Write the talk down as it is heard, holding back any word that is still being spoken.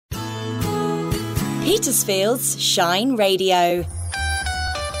Petersfield's Shine Radio.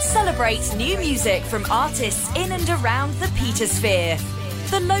 Celebrate new music from artists in and around the Petersphere.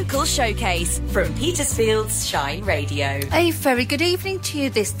 The local showcase from Petersfield's Shine Radio. A very good evening to you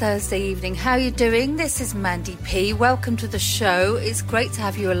this Thursday evening. How are you doing? This is Mandy P. Welcome to the show. It's great to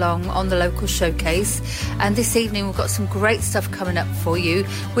have you along on the local showcase. And this evening we've got some great stuff coming up for you.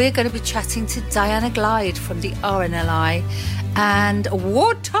 We're going to be chatting to Diana Glide from the RNLI and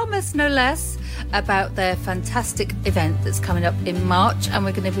Ward Thomas, no less, about their fantastic event that's coming up in March, and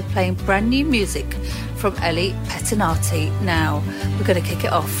we're going to be playing brand new music from Ellie Pettinati. Now we're going to kick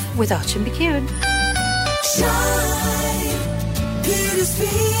it off with Archie McEwen. Shine,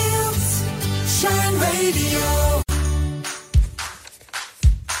 Petersfield's Shine Radio.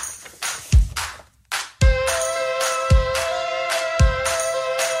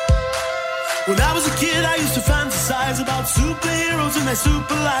 When I was a kid, I used to fantasize about superheroes and their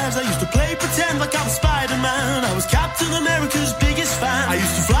super lives. I used to play pretend like I was Spider-Man. I was Captain America's biggest fan. I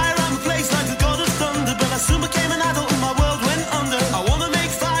used to fly around the place like the god of thunder, but I soon became an adult and my world went under. I want to make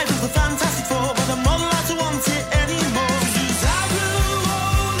 5 of the Fantastic Four, but I'm not allowed to want it anymore. 'Cause I grew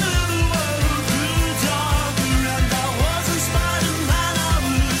older, the world grew darker, and I wasn't Spider-Man, I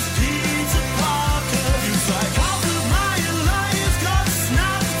was Peter Parker. It's like half of my life got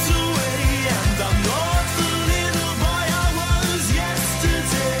snapped away, and I'm not the little boy I was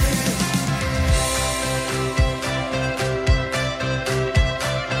yesterday.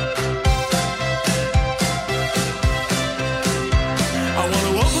 I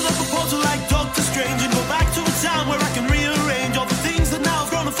wanna open up a portal like Doctor Strange and go back to a time where I can rearrange all the things that now have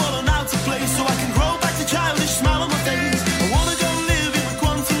grown and fallen out of place, so I can grow back the childish smile on my face. I wanna go live in the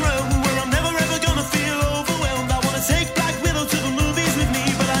quantum realm where I'm never ever gonna feel overwhelmed. I wanna take Black Widow to the movies with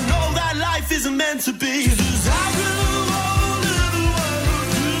me, but I know that life isn't meant to be. 'Cause I grew older, the world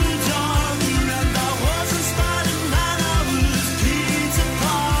grew darker, and I wasn't Spider-Man, I was Peter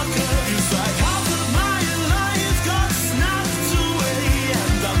Parker. It's like half of my life got snapped away,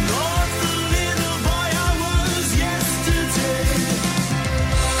 and I'm not the little boy I was yesterday.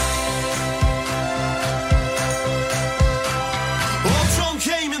 Ultron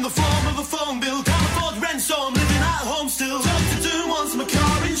came in the form of a phone bill. Can't afford rent, so I'm living at home still. Doctor Doom wants my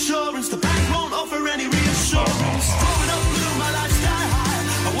car insurance. The bank won't offer any reassurance. Growing up blew my life sky high.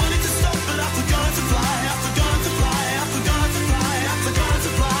 I wanted to stop, but I forgot to fly. I forgot to fly. I forgot to fly. I forgot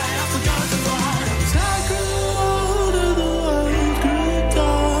to fly. I forgot to fly. As I grew older, the world grew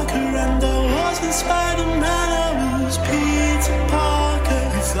darker, and I wasn't Spider-Man, I was Peter Parker.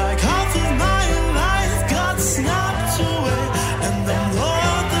 It's like half of my life got snapped away, and I'm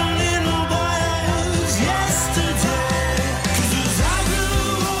not the little boy I was yesterday. 'Cause as I grew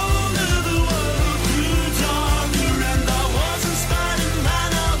older, the world grew darker, and I wasn't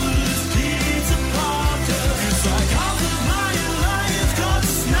Spider-Man, I was Peter Parker. It's like half of my life got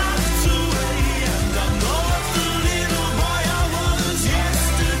snapped away, and I'm not the little boy I was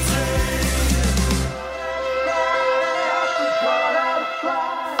yesterday.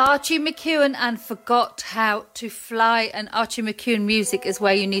 Archie McEwen and Forgot How to Fly. And Archie McEwen Music is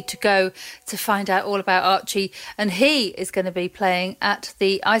where you need to go to find out all about Archie. And he is going to be playing at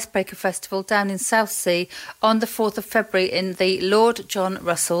the Icebreaker Festival down in Southsea on the 4th of February in the Lord John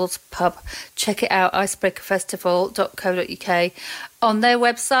Russell's pub. Check it out, icebreakerfestival.co.uk. On their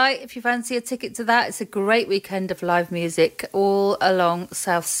website, if you fancy a ticket to that, it's a great weekend of live music all along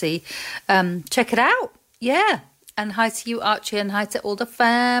Southsea. Check it out. Yeah. And hi to you, Archie, and hi to all the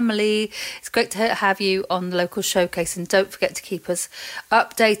family. It's great to have you on the local showcase, and don't forget to keep us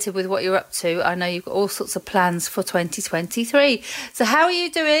updated with what you're up to. I know you've got all sorts of plans for 2023. So how are you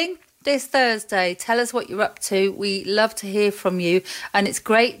doing this Thursday? Tell us what you're up to. We love to hear from you, and it's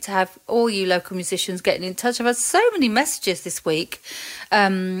great to have all you local musicians getting in touch. I've had so many messages this week,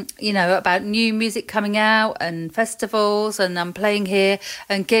 about new music coming out and festivals, and I'm playing here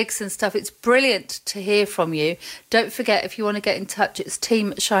and gigs and stuff. It's brilliant to hear from you. Don't forget, if you want to get in touch, it's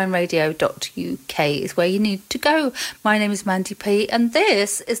team@shineradio.uk is where you need to go. My name is Mandy P, and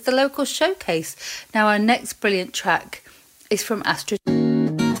this is the local showcase. Now, our next brilliant track is from Astrid.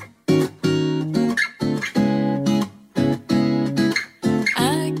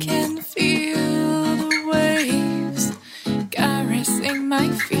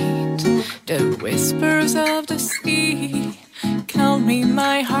 The whispers of the sea calm me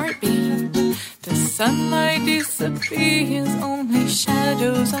my heartbeat. The sunlight disappears, only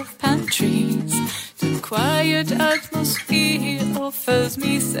shadows of palm trees. The quiet atmosphere offers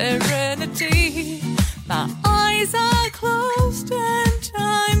me serenity. My eyes are closed and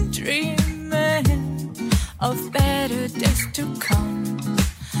I'm dreaming of better days to come.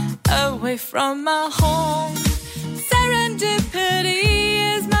 Away away from my home.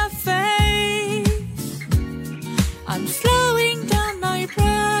 Serendipity is my fate. I'm slowing down my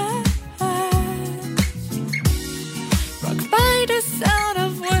breath, rocked by the sound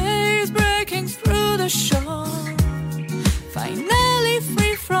of waves breaking through the shore. Finally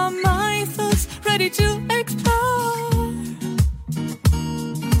free from my thoughts, ready to explore.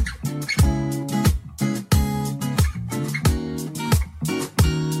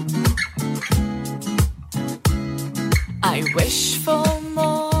 I wish for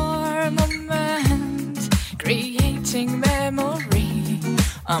more moments, creating memory,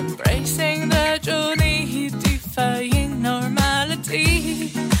 embracing the journey, defying normality,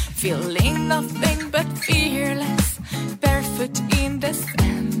 feeling nothing but fearless, barefoot in the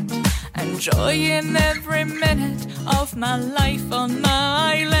sand, enjoying every minute of my life on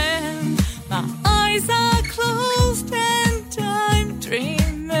my island. My eyes are closed and I'm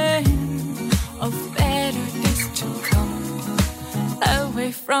dreaming of better days to come,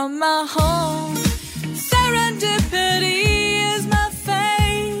 away from my home. Serendipity is my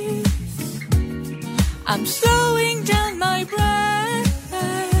fate. I'm slowing down my breath,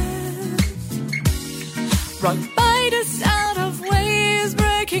 rocked by the sound of waves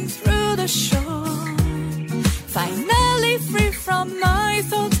breaking through the shore. Finally free from my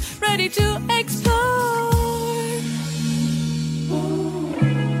thoughts, ready to explore.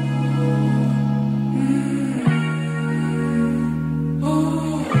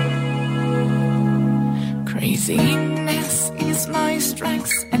 Craziness is my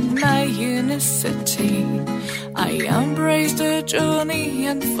strength and my unicity. I embrace the journey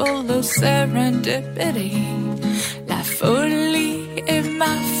and follow serendipity. La folie est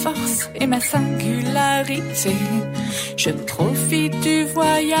ma force et ma singularité. Je profite du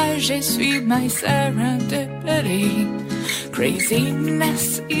voyage et suis my serendipity.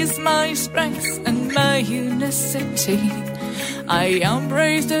 Craziness is my strength and my unicity. I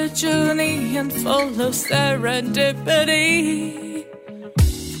embrace the journey and follow serendipity.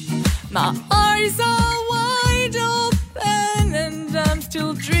 My eyes are wide open and I'm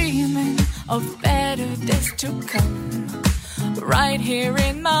still dreaming of better days to come, right here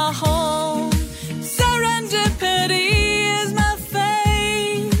in my home. Serendipity is my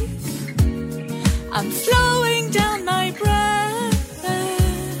fate. I'm slowing down my breath,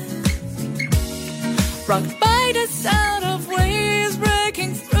 rocked by the sound of waves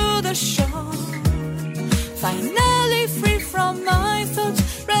breaking through the shore. Finally free from my thoughts,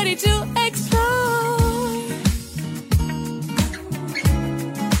 ready to explore.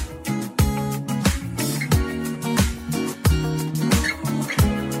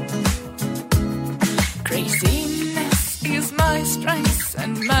 Craziness is my strength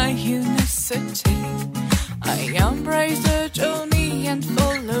and my unicity. I embrace the journey and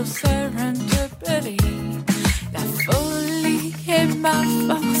follow serendipity. La folie est ma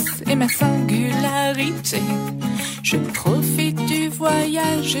force et ma singularité. Je profite du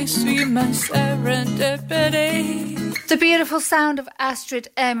voyage et suis ma serendipity. The beautiful sound of Astrid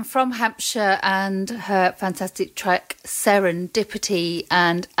M from Hampshire and her fantastic track Serendipity.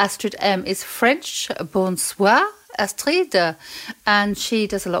 And Astrid M is French. Bonsoir, Astrid. And she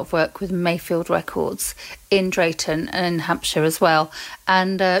does a lot of work with Mayfield Records in Drayton and in Hampshire as well.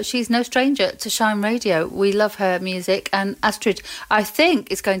 And she's no stranger to Shine Radio. We love her music. And Astrid, I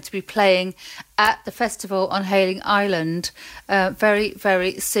think, is going to be playing at the festival on Hayling Island very,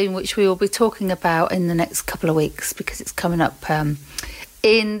 very soon, which we will be talking about in the next couple of weeks because it's coming up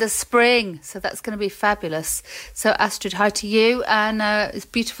in the spring. So that's going to be fabulous. So Astrid, hi to you. And it's a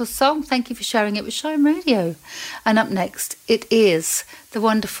beautiful song. Thank you for sharing it with Shine Radio. And up next, it is the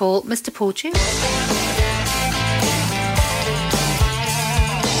wonderful Mr. Paul June.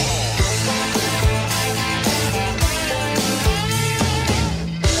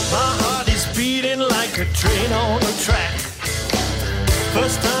 A train on a track.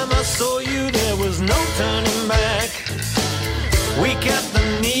 First time I saw you, there was no turning back. Weak at the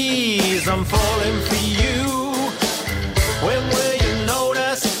knees, I'm falling for you. When will you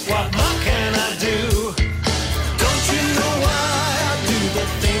notice? What more can I do? Don't you know why I do the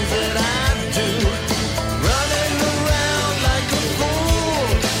things that I do? Running around like a fool.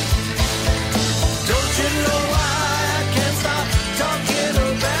 Don't you know why I can't stop talking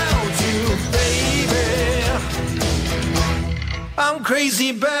about you, baby? I'm crazy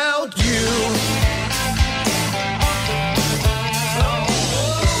about you.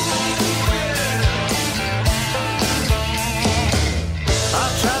 I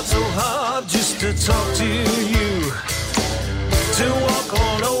tried so hard just to talk to you, to walk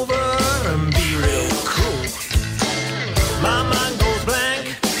on over and be real cool. My mind goes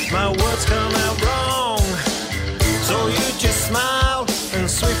blank, my words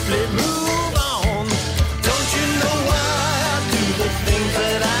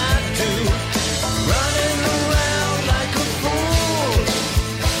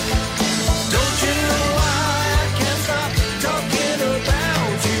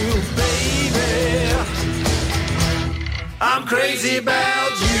crazy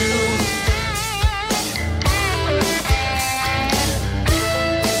about you.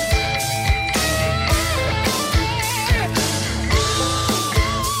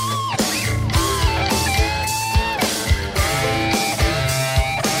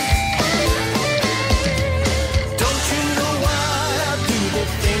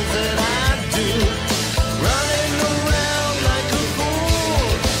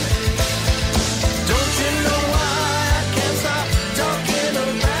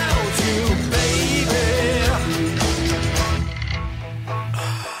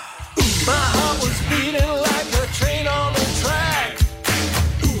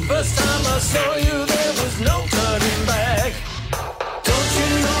 Saw you, there was no turning back. Don't you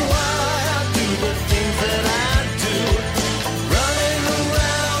know why I do the things that I do? Running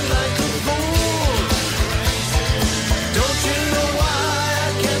around like a fool. Don't you know why I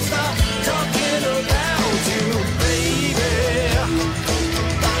can't stop talking about you, baby?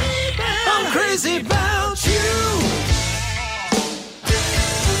 I'm crazy about you.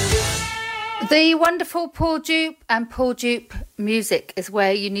 The wonderful Paul Dupe and Paul Dupe Music is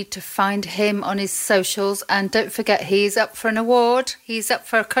where you need to find him on his socials. And don't forget, he's up for an award. He's up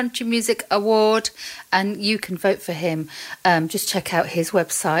for a Country Music Award, and you can vote for him. Just check out his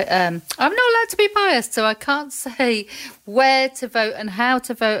website. I'm not allowed to be biased, so I can't say where to vote and how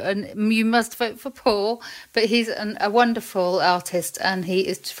to vote, and you must vote for Paul. But he's a wonderful artist, and he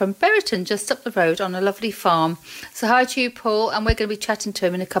is from Berriton, just up the road on a lovely farm. So hi to you, Paul, and we're going to be chatting to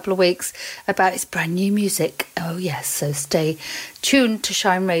him in a couple of weeks about his brand new music. Oh yes, so stay tuned to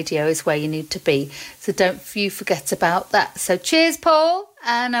Shine Radio is where you need to be. So don't you forget about that. So cheers, Paul,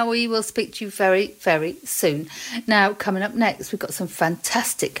 and we will speak to you very, very soon. Now, coming up next, we've got some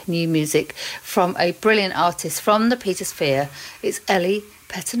fantastic new music from a brilliant artist from the Petersphere. It's Ellie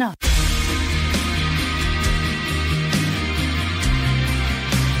Pettinati.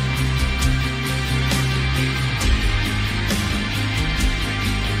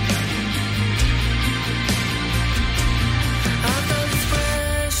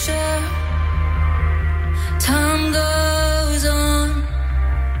 Time goes on,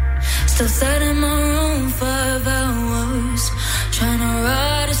 still sat in my room 5 hours, trying to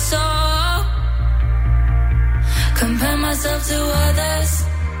write a song, compare myself to others,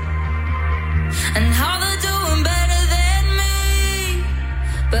 and how they're doing better than me,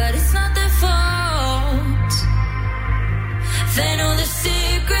 but it's not their fault. They know the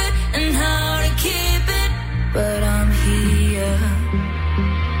secret and how to keep it, but I'm here.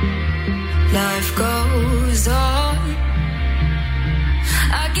 Life goes on.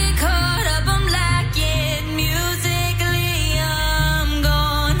 I get caught up, I'm lacking musically, I'm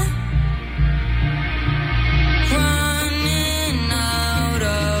gone. Running out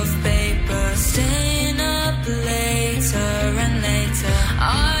of paper, staying up later and later.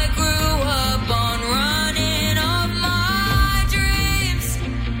 I grew up on running off my dreams.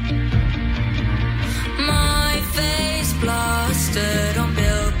 My face plastered on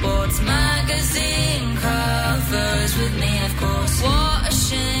billboards, magazine covers with me, of course. What a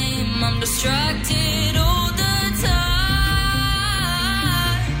shame, I'm distracted all the time.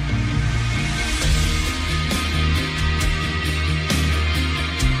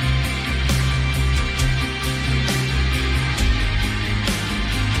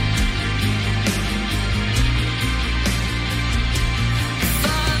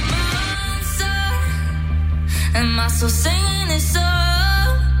 Five months on, am I still singing this song?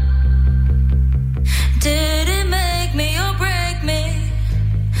 Did it make me or break me?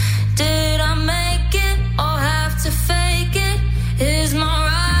 Did I make it or have to fake it? Is my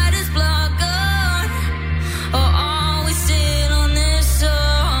writer's block gone? Or are we still on this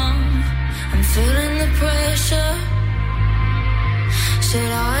song? I'm feeling the pressure.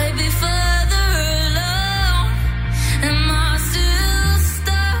 Should I be further along? Am I still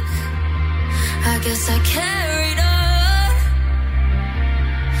stuck? I guess I carried on.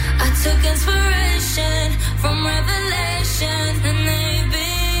 I took inspiration from Revelation, and they've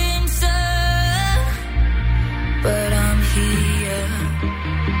been said, but I'm here.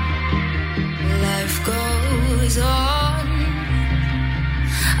 Life goes on.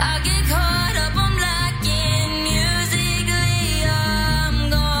 I get caught up, I'm lacking musically, I'm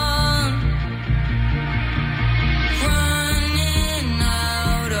gone. Running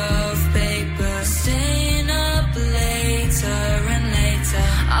out of paper, staying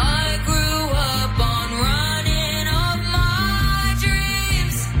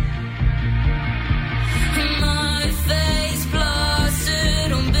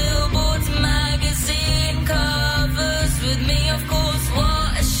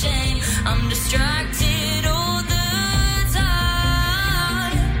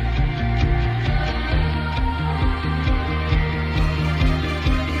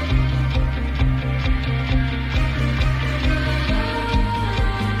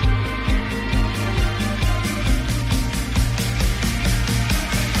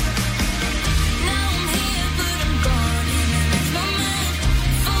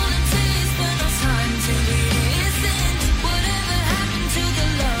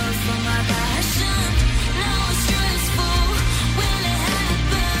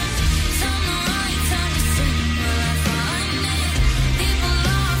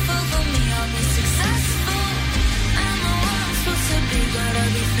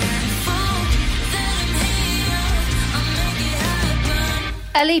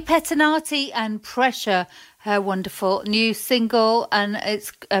Ellie Pettinati and Pressure, her wonderful new single, and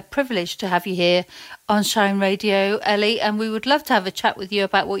it's a privilege to have you here on Shine Radio, Ellie, and we would love to have a chat with you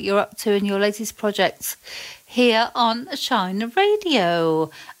about what you're up to in your latest projects here on Shine Radio.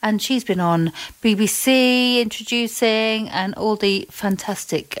 And she's been on BBC introducing and all the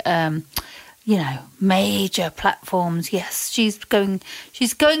fantastic major platforms. Yes, she's going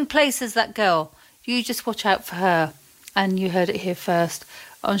places, that girl. You just watch out for her. And you heard it here first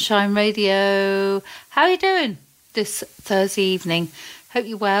on Shine Radio. How are you doing this Thursday evening? Hope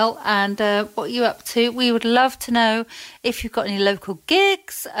you're well. And what are you up to? We would love to know if you've got any local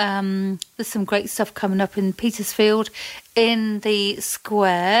gigs. There's some great stuff coming up in Petersfield, in the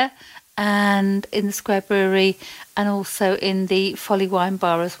Square, and in the Square Brewery, and also in the Folly Wine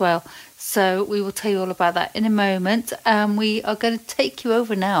Bar as well. So we will tell you all about that in a moment. We are going to take you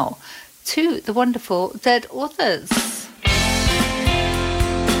over now to the wonderful Dead Authors.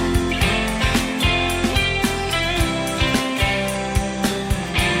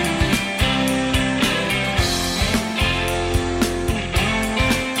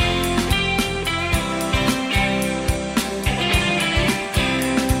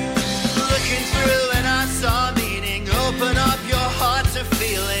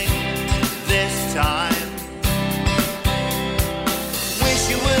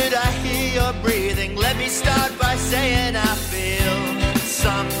 Start by saying I feel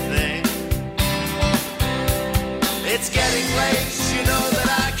something. It's getting late, you know that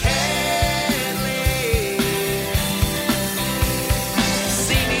I can't leave.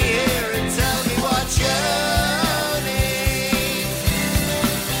 See me here and tell me what you need.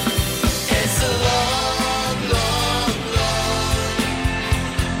 It's a long, long, long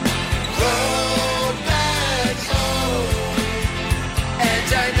road back home, and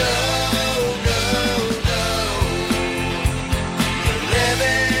I know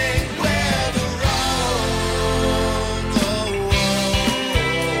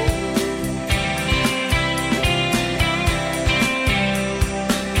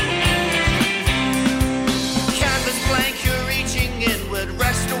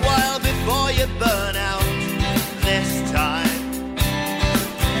burn out this time.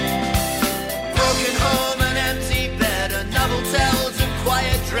 Broken home, an empty bed, a novel tells of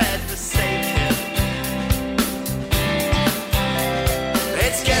quiet dread forsaken.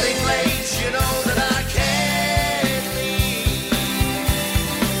 It's getting late, you know that I can't leave.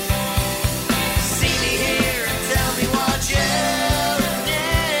 See me here and tell me what you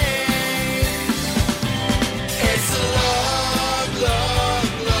need. It's a long, long,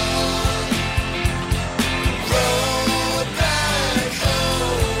 long road back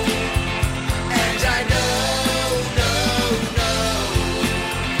home, and I know,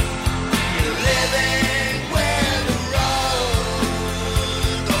 you're living where the road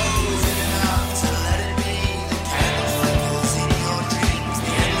goes. Enough to let it be. The candle flickers in your dreams.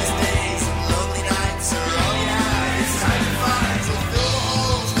 The endless days and lonely nights are all you have. It's time to find, to fill the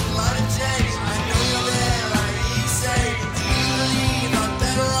holes with light and change. I know you're there, I hear you say, do you believe I'm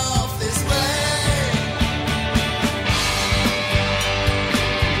better off this way?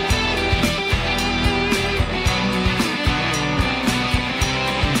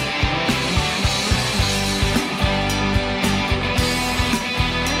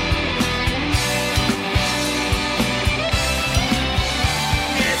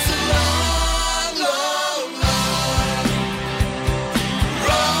 It's a long, long, long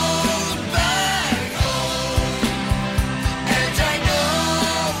road back home, and I know,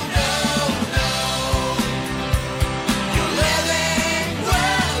 you're living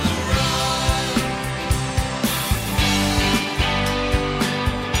well wrong.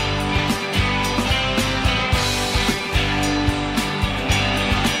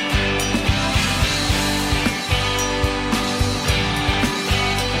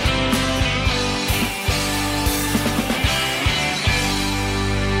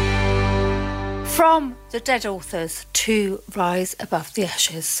 From the Dead Authors to Rise Above the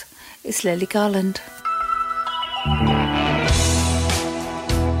Ashes, it's Lily Garland.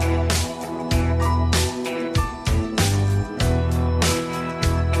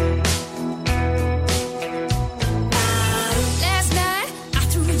 Last night, I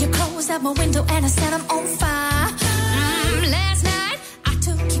threw your clothes out my window and I set them on fire. Last night, I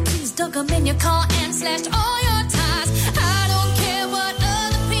took your keys, dug them in your car and slashed all your tires. I don't care what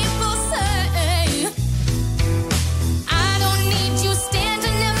other people say. I don't need you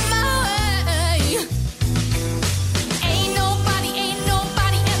standing in my way. Ain't nobody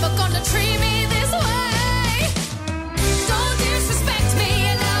ever gonna treat me this way. Don't disrespect me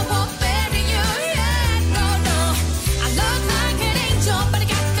and I won't bury you. Yeah, no. I look like an angel, but I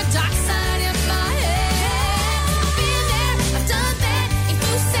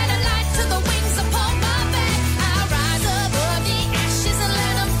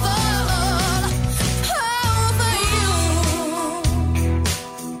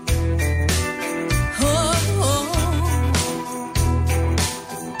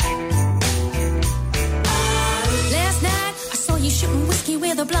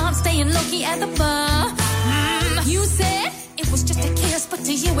on staying low-key at the bar. You said it was just a kiss, but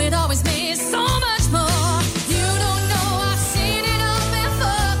to you it always means so much more. You don't know I've seen it all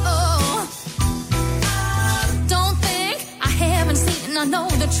before. Don't think I haven't seen, I know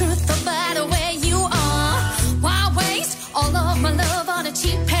the truth about where you are. Why waste all of my love on a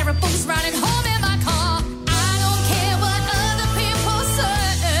cheap pair of boots riding home in my car? I don't care what other people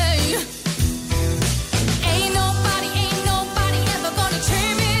say. Ain't nobody ever gonna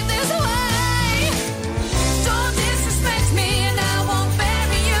treat me this way. Don't disrespect me and I won't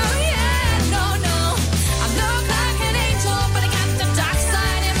bury you, yeah, no, no. I look like an angel, but I got the dark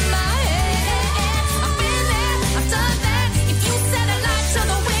side in my head. I've been there, I've done that. If you set a light to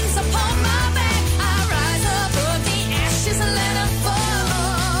the wings upon my back, I rise above the ashes and let them fall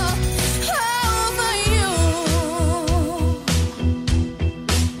over you.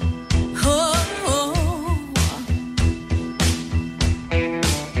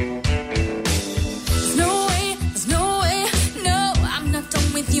 There's no way, no, I'm not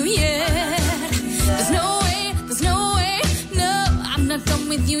done with you yet. There's no way, no, I'm not done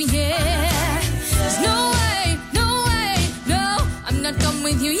with you yet. There's no way, no, I'm not done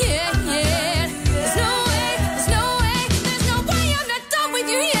with you yet. There's no way, I'm not done with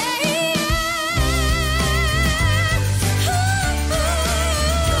you yet.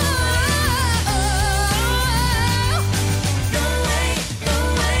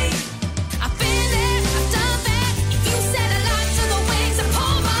 I've been there, I've done that. If you set a light to the wings and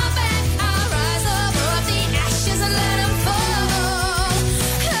pull my back, I'll rise above the ashes and let them fall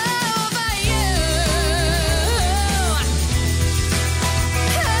over you.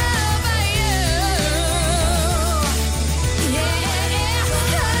 Over you.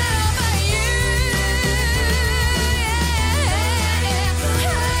 Yeah, over you.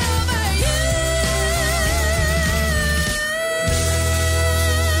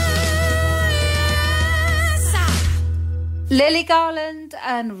 Lily Garland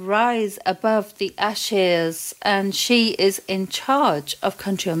and Rise Above the Ashes, and she is in charge of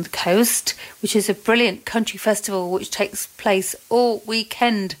Country on the Coast, which is a brilliant country festival which takes place all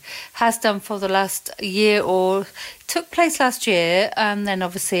weekend, has done for the last year, or took place last year, and then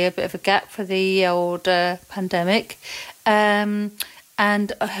obviously a bit of a gap for the old pandemic, and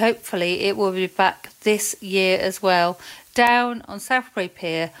hopefully it will be back this year as well, down on Southbury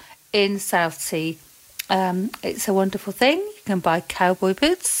Pier in Southsea. It's a wonderful thing. You can buy cowboy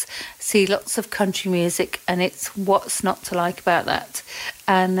boots, see lots of country music, and it's what's not to like about that.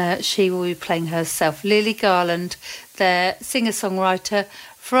 And she will be playing herself. Lily Garland, the singer-songwriter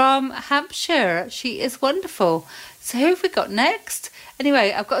from Hampshire. She is wonderful. So who have we got next?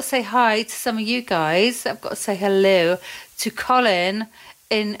 Anyway, I've got to say hi to some of you guys. I've got to say hello to Colin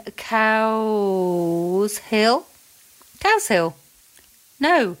in Cows Hill.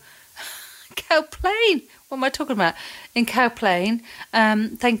 No. Cow Plain. What am I talking about? In Cow Plain.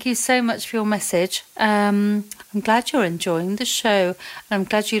 Thank you so much for your message. I'm glad you're enjoying the show. And I'm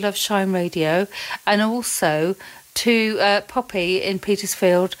glad you love Shine Radio. And also to Poppy in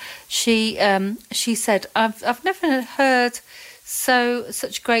Petersfield. She said, I've never heard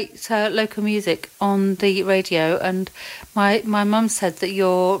such great local music on the radio, and my mum said that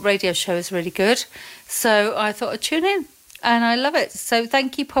your radio show is really good. So I thought I'd tune in. And I love it. So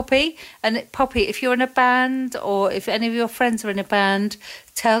thank you, Poppy. And Poppy, if you're in a band or if any of your friends are in a band,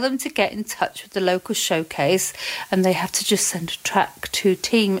 tell them to get in touch with the local showcase, and they have to just send a track to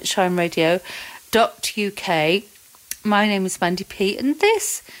team@shineradio.uk. My name is Mandy P, and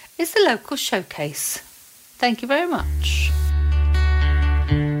this is the local showcase. Thank you very much.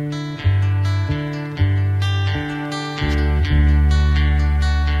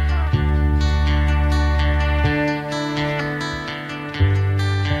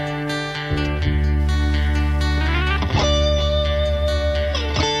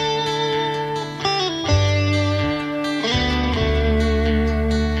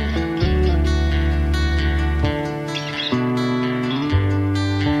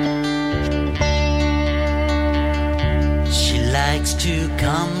 To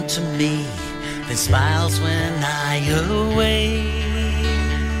come to me, then smiles when I away.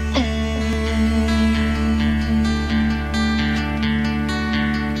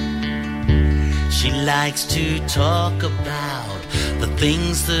 She likes to talk about the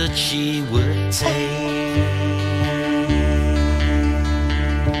things that she would take.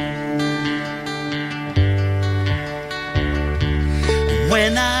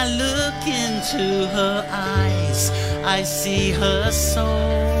 When I look into her eyes, I see her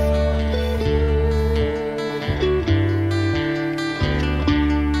soul.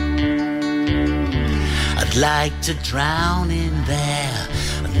 I'd like to drown in there,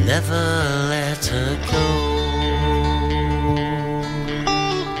 never let her go.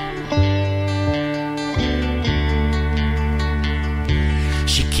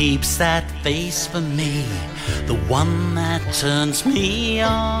 She keeps that face for me, the one that turns me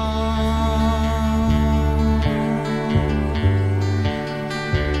on.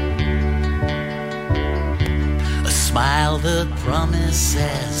 A smile that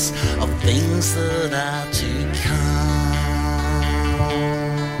promises of things that are to come.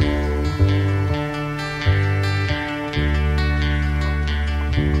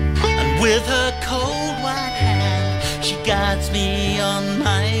 And with her cold white hand, she guides me on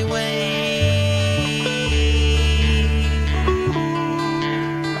my way.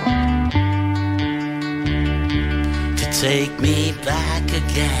 To take me back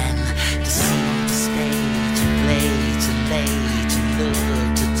again, to see, to stay, to play, to lay, to look,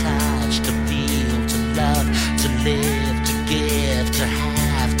 to touch, to feel, to love, to live, to give, to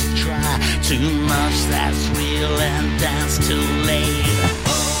have, to try. Too much that's real and dance too late.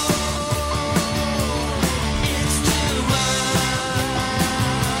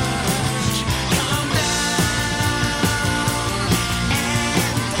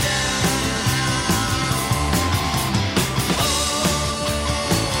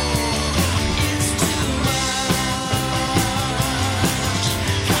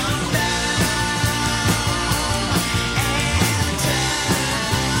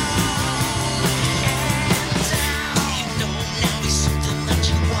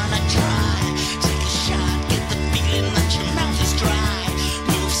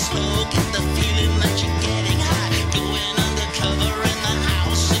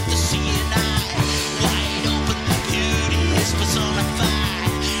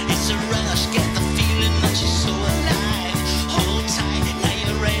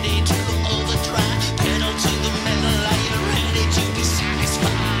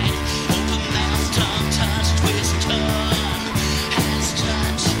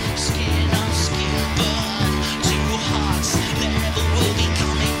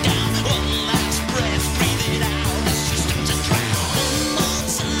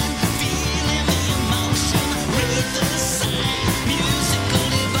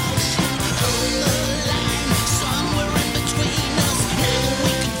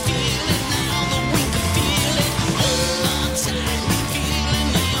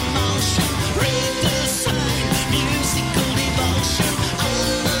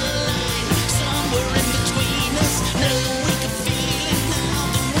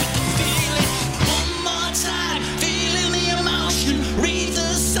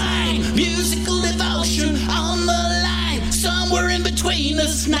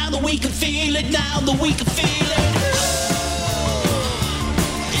 Now that we can feel it, now that we can feel it.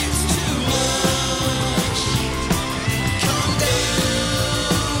 It's too much. Calm down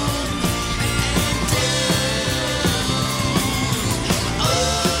and down. Oh,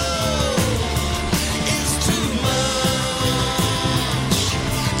 it's too much.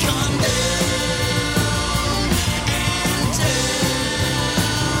 Calm down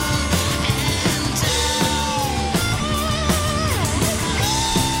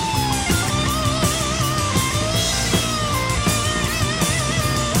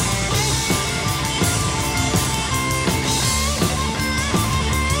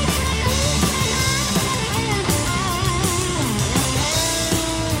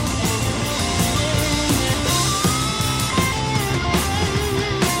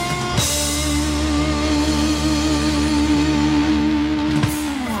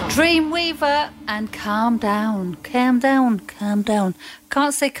and Dreamweaver and Calm Down, Calm Down, Calm Down.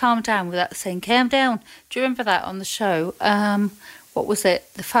 Can't say calm down without saying calm down. Do you remember that on the show? What was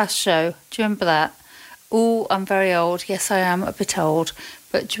it? The Fast Show. Do you remember that? Oh, I'm very old. Yes, I am a bit old.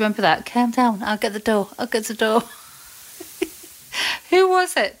 But do you remember that? Calm down. I'll get the door. I'll get the door. Who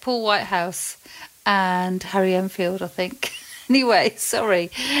was it? Paul Whitehouse and Harry Enfield, I think. Anyway, sorry.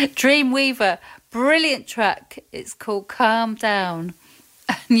 Dreamweaver. Brilliant track. It's called Calm Down.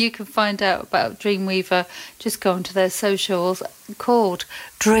 And you can find out about Dreamweaver. Just go onto their socials. Called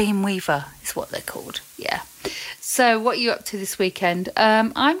Dreamweaver is what they're called. Yeah. So what are you up to this weekend?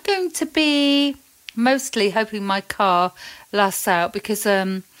 I'm going to be mostly hoping my car lasts out because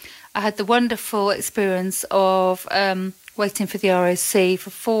I had the wonderful experience of waiting for the RAC for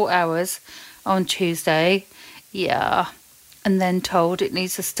 4 hours on Tuesday. Yeah. And then told it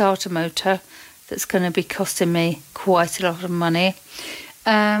needs a starter motor that's going to be costing me quite a lot of money.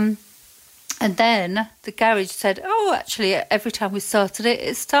 And then the garage said, oh, actually, every time we started it,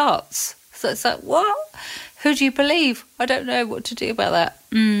 it starts. So it's like, what? Who do you believe? I don't know what to do about that.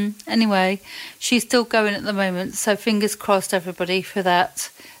 Anyway, she's still going at the moment, so fingers crossed, everybody, for that.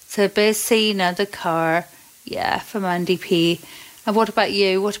 So Bersina, the car, yeah, from Andy P. And what about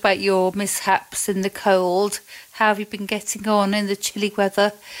you? What about your mishaps in the cold? How have you been getting on in the chilly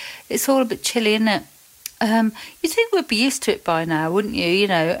weather? It's all a bit chilly, isn't it? You'd think we'd be used to it by now, wouldn't you? You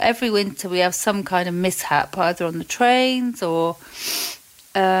know, every winter we have some kind of mishap, either on the trains or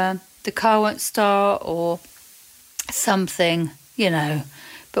the car won't start or something, you know.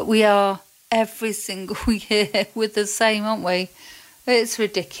 But we are every single year with the same, aren't we? It's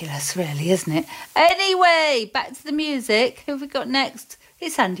ridiculous, really, isn't it? Anyway, back to the music. Who have we got next?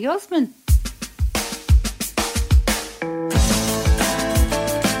 It's Andy Osman.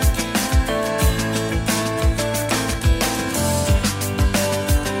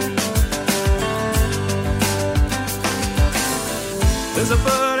 There's a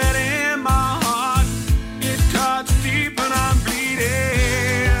bullet in my heart. It cuts deep and I'm bleeding.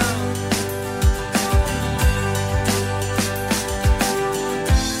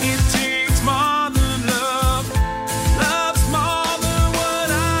 It takes more than love. Love's more than what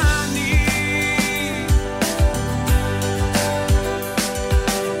I need.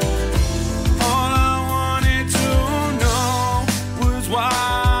 All I wanted to know was why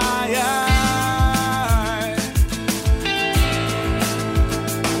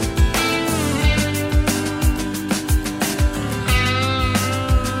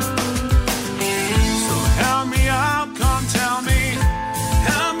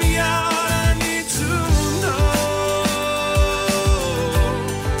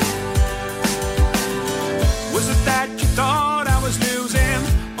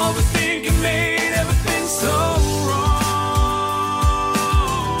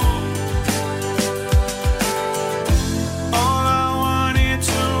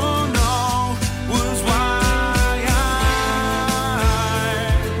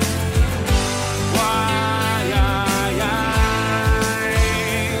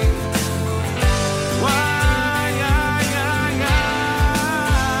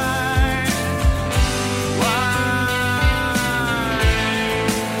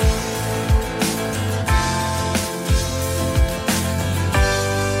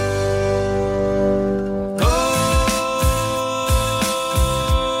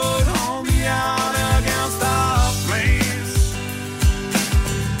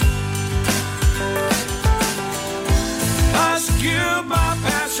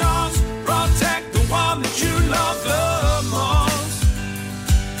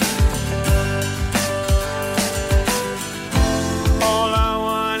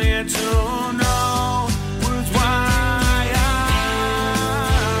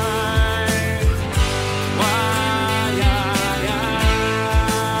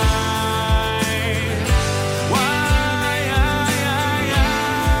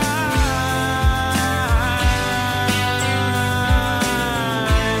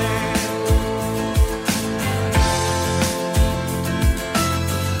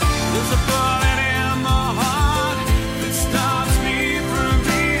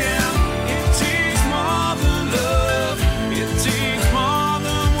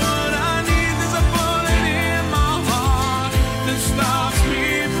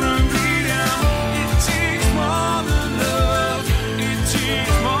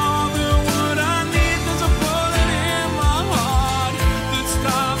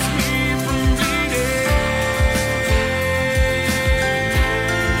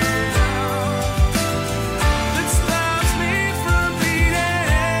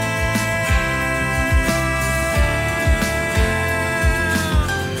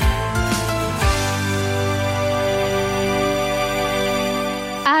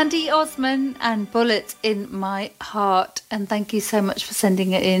Andy Osman and Bullet in My Heart. And thank you so much for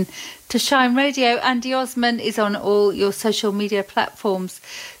sending it in to Shine Radio. Andy Osman is on all your social media platforms.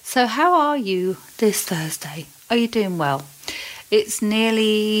 So how are you this Thursday? Are you doing well? It's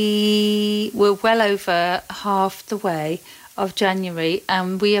we're well over half the way of January,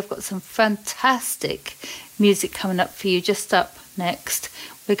 and we have got some fantastic music coming up for you. Just up next,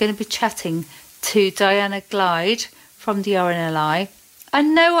 we're going to be chatting to Diana Glide from the RNLI,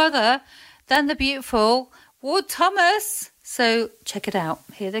 and no other than the beautiful Ward Thomas. So check it out.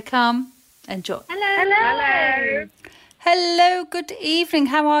 Here they come. Enjoy. Hello. Hello, good evening.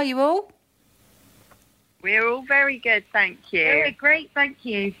 How are you all? We're all very good, thank you. Very great, thank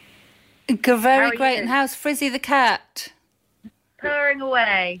you. Very great. And how's Frizzy the cat? Purring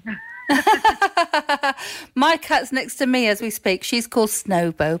away. My cat's next to me as we speak. She's called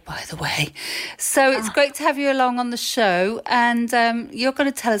Snowbow, by the way. So it's great to have you along on the show. And you're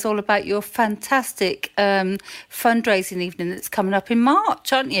going to tell us all about your fantastic fundraising evening that's coming up in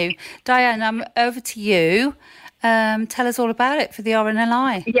March, aren't you? Diane, I'm over to you. Tell us all about it for the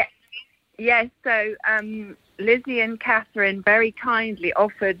RNLI. Yes. So Lizzie and Catherine very kindly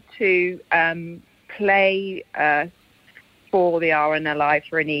offered to play for the RNLI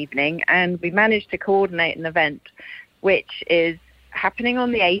for an evening, and we managed to coordinate an event which is happening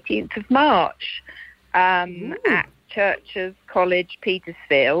on the 18th of March at Churches College,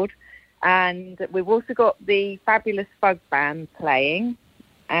 Petersfield. And we've also got the Fabulous Fug Band playing.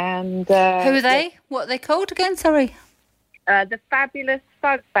 And who are they? What are they called again? Sorry. The Fabulous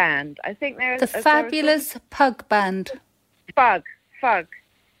Fug Band. I think they're... The Fabulous Pug Band. Fug.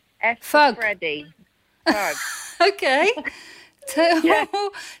 F Fug. for Freddy. Fug. Okay.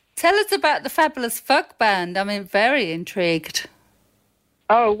 Tell us about the Fabulous Fug Band. I'm very intrigued.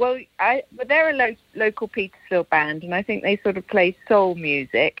 Oh, well, they're a local Petersfield band, and I think they sort of play soul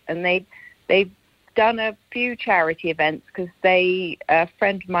music, and they've done a few charity events because a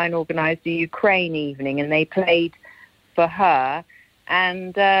friend of mine organised a Ukraine evening, and they played for her,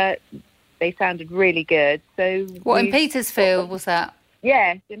 and they sounded really good. So in Petersfield was that?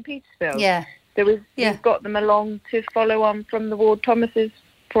 Yes, in Petersfield. Yeah. So we've got them along to follow on from the Ward Thomases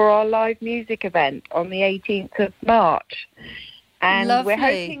for our live music event on the 18th of March. And Lovely. We're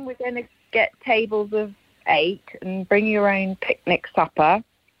hoping we're going to get tables of 8 and bring your own picnic supper.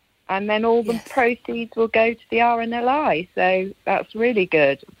 And then all the proceeds will go to the RNLI. So that's really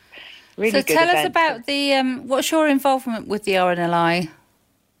good. Really so good tell event. us about the, what's your involvement with the RNLI?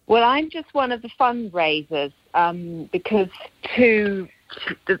 Well, I'm just one of the fundraisers because the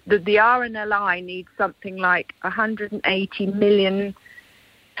RNLI needs something like £180 million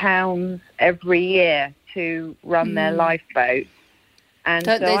every year to run their lifeboat. And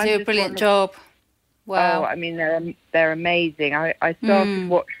Don't they do a brilliant job? Wow. Oh, I mean, they're amazing. I started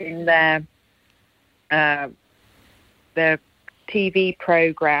watching their TV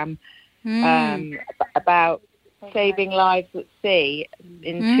program about saving lives at sea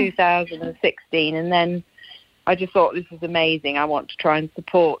in 2016, and then I just thought, this is amazing. I want to try and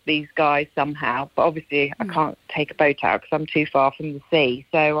support these guys somehow, but obviously I can't take a boat out because I'm too far from the sea.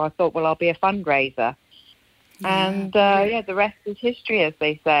 So I thought, well, I'll be a fundraiser. And the rest is history, as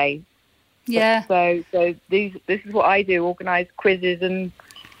they say. Yeah. So this is what I do: organise quizzes and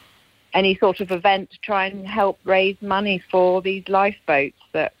any sort of event to try and help raise money for these lifeboats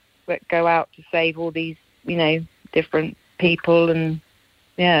that go out to save all these, different people. And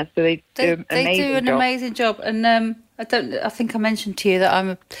so they do an amazing job. And I think I mentioned to you that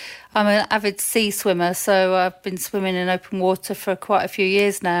I'm an avid sea swimmer, so I've been swimming in open water for quite a few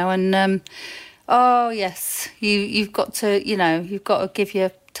years now. And oh yes, you've got to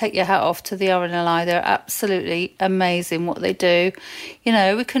take your hat off to the RNLI. They're absolutely amazing what they do.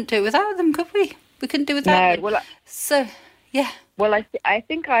 We couldn't do it without them, could we? We couldn't do it without them. Well, I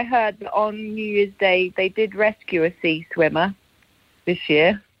think I heard that on New Year's Day they did rescue a sea swimmer this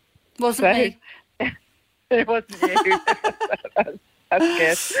year. Wasn't me. It wasn't you.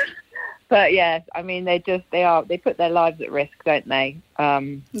 That's good. But yes, I mean they put their lives at risk, don't they?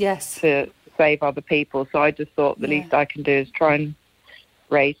 Yes. To save other people. So I just thought the least I can do is try and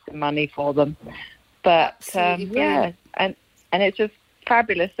raise some money for them. But and it's just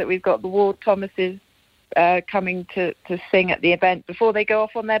fabulous that we've got the Ward Thomases coming to sing at the event before they go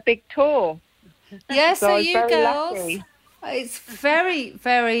off on their big tour. Yes, so you girls. Lucky. It's very,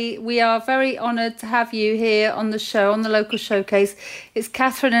 very, we are very honoured to have you here on the show, on the local showcase. It's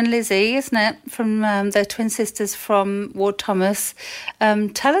Catherine and Lizzie, isn't it, from their twin sisters from Ward Thomas.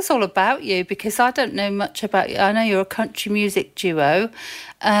 Tell us all about you, because I don't know much about you. I know you're a country music duo.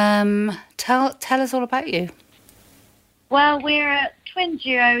 Tell us all about you. Well, we're a twin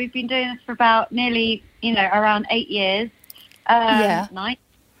duo. We've been doing this for about nearly, around 8 years. 9. Oh my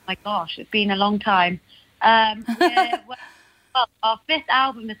gosh, it's been a long time. Our 5th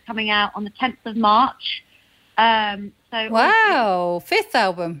album is coming out on the 10th of March. Wow, 5th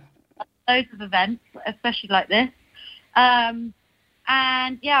album. Loads of events, especially like this. Our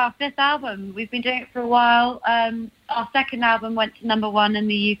 5th album, we've been doing it for a while. Our 2nd album went to number 1 in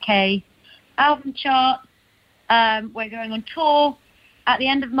the UK album chart. We're going on tour at the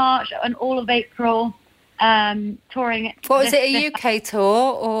end of March and all of April, touring. What is it, a UK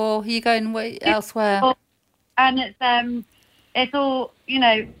tour, or are you going elsewhere? And it's all,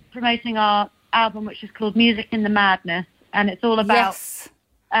 promoting our album, which is called Music in the Madness, and it's all about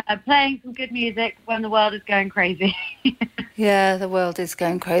playing some good music when the world is going crazy. Yeah, the world is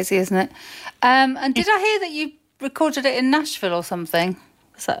going crazy, isn't it? And did I hear that you recorded it in Nashville or something?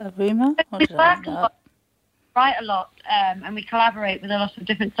 Was that a rumour? We work a lot, write a lot, and we collaborate with a lot of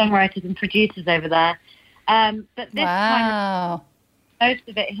different songwriters and producers over there. But this time, most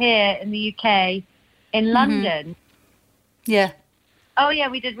of it here in the UK, in London. Yeah. Oh yeah,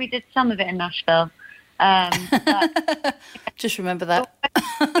 we did some of it in Nashville. Just remember that.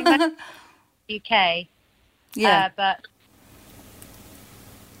 UK. Yeah. But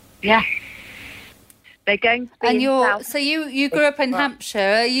yeah. They're going to be And in South. you grew up in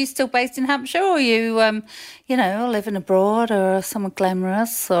Hampshire. Are you still based in Hampshire, or are you living abroad or somewhere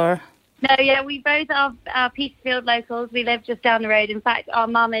glamorous, or? No, yeah, we both are Petersfield locals. We live just down the road. In fact, our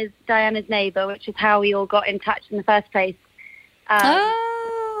mum is Diana's neighbour, which is how we all got in touch in the first place. Yeah,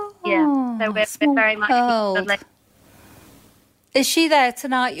 so we're very much Petersfield locals. Is she there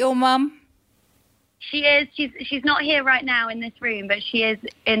tonight, your mum? She is. She's not here right now in this room, but she is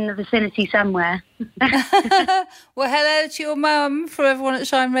in the vicinity somewhere. Well, hello to your mum for everyone at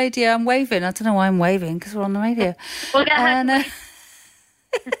Shine Radio. I'm waving. I don't know why I'm waving, because we're on the radio. We'll get her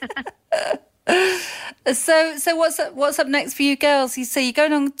So what's up next for you girls? You say you're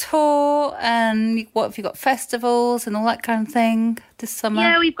going on tour, and what have you got, festivals and all that kind of thing this summer?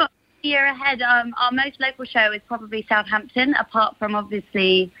 Yeah, we've got a year ahead. Our most local show is probably Southampton, apart from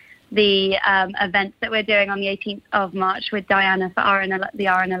obviously the events that we're doing on the 18th of March with Diana for the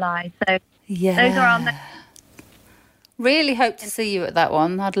RNLI. So those are our really hope to see you at that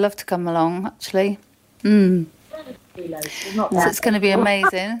one. I'd love to come along, actually. So it's going to be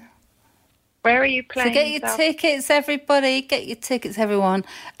amazing. Where are you playing? So get your tickets, everybody. Get your tickets, everyone.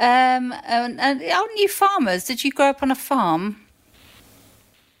 And aren't you farmers? Did you grow up on a farm?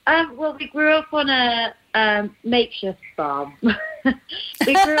 Well, we grew up on a makeshift farm.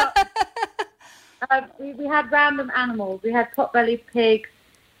 We grew up. We had random animals. We had potbelly pigs,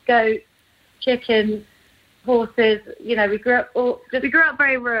 goats, chickens, horses. You know, we grew up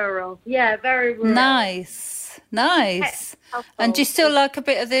very rural. Yeah, very rural. Nice. And do you still like a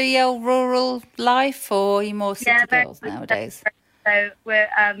bit of the rural life, or are you more city girls nowadays? So we're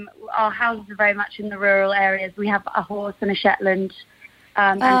our houses are very much in the rural areas. We have a horse and a Shetland,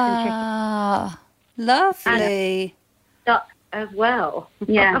 and some chickens. Lovely. And ducks as well.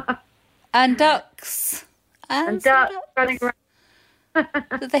 Yeah. And ducks. And ducks running around.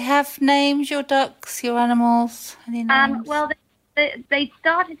 Do they have names, your ducks, your animals? Any names? Well, they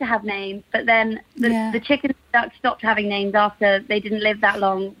started to have names, but then the chickens and ducks stopped having names after they didn't live that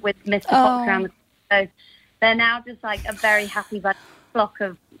long with Mr. Fox around the corner. So they're now just like a very happy flock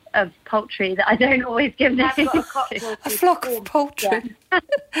of poultry that I don't always give names to. A flock of poultry.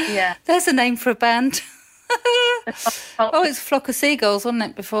 Yeah. There's a name for a band. It's Flock of Seagulls, wasn't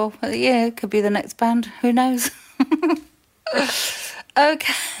it, before? Yeah, it could be the next band. Who knows?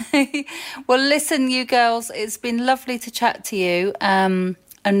 Okay. Well, listen, you girls, it's been lovely to chat to you, and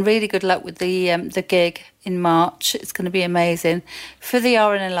really good luck with the gig in March. It's going to be amazing for the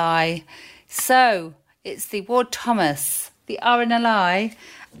RNLI. So it's the Ward Thomas, the RNLI,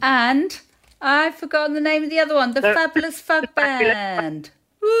 and I've forgotten the name of the other one, the Fabulous Fug Band.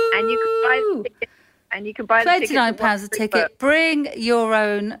 And you can buy the ticket. And you can buy the ticket. £29 a ticket. Bring your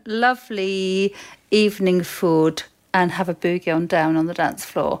own lovely evening food and have a boogie on down on the dance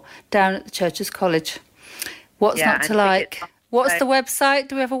floor, down at the Churches College. What's not to like? What's the website?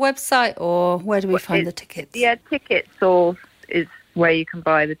 Do we have a website, or where do we find the tickets? Yeah, Ticket Source is where you can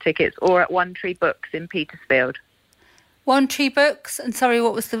buy the tickets, or at One Tree Books in Petersfield. One Tree Books, and sorry,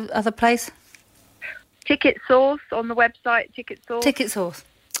 what was the other place? Ticket Source on the website, Ticket Source. Ticket Source.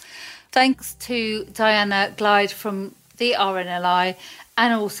 Thanks to Diana Glide from the RNLI,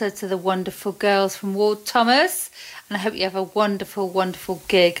 and also to the wonderful girls from Ward Thomas. And I hope you have a wonderful, wonderful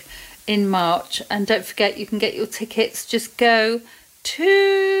gig in March. And don't forget, you can get your tickets. Just go to...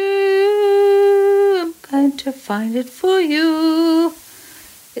 I'm going to find it for you.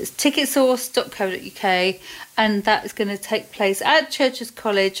 It's ticketsource.co.uk, and that is going to take place at Churches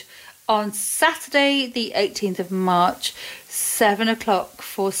College on Saturday, the 18th of March, 7 o'clock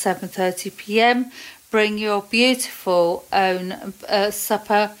for 7:30 p.m. Bring your beautiful own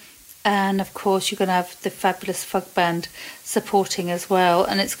supper, and of course you're going to have the Fabulous Fug Band supporting as well,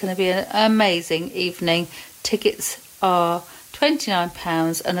 and it's going to be an amazing evening. Tickets are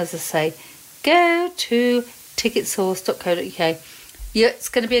 £29, and as I say, go to ticketsource.co.uk. Yeah, it's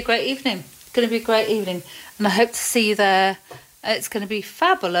going to be a great evening. It's going to be a great evening, and I hope to see you there. It's going to be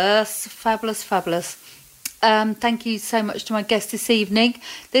fabulous, fabulous, fabulous. Thank you so much to my guest this evening.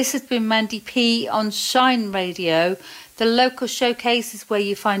 This has been Mandy P on Shine Radio, The local showcase is where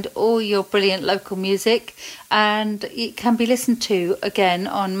you find all your brilliant local music, and it can be listened to again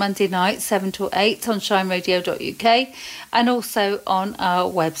on Monday night 7 to 8 on shineradio.uk and also on our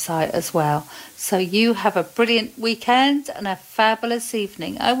website as well. So you have a brilliant weekend and a fabulous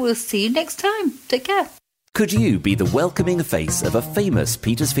evening. I will see you next time. Take care. Could you be the welcoming face of a famous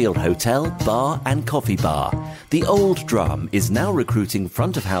Petersfield hotel, bar and coffee bar? The Old Drum is now recruiting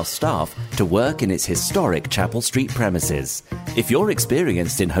front-of-house staff to work in its historic Chapel Street premises. If you're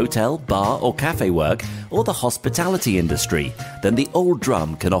experienced in hotel, bar or cafe work or the hospitality industry, then the Old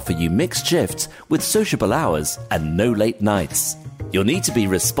Drum can offer you mixed shifts with sociable hours and no late nights. You'll need to be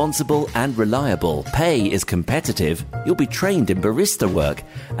responsible and reliable. Pay is competitive. You'll be trained in barista work.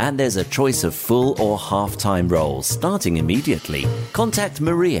 And there's a choice of full or half-time roles starting immediately. Contact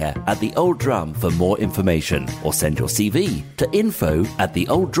Maria at The Old Drum for more information or send your CV to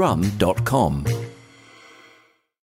info@theolddrum.com.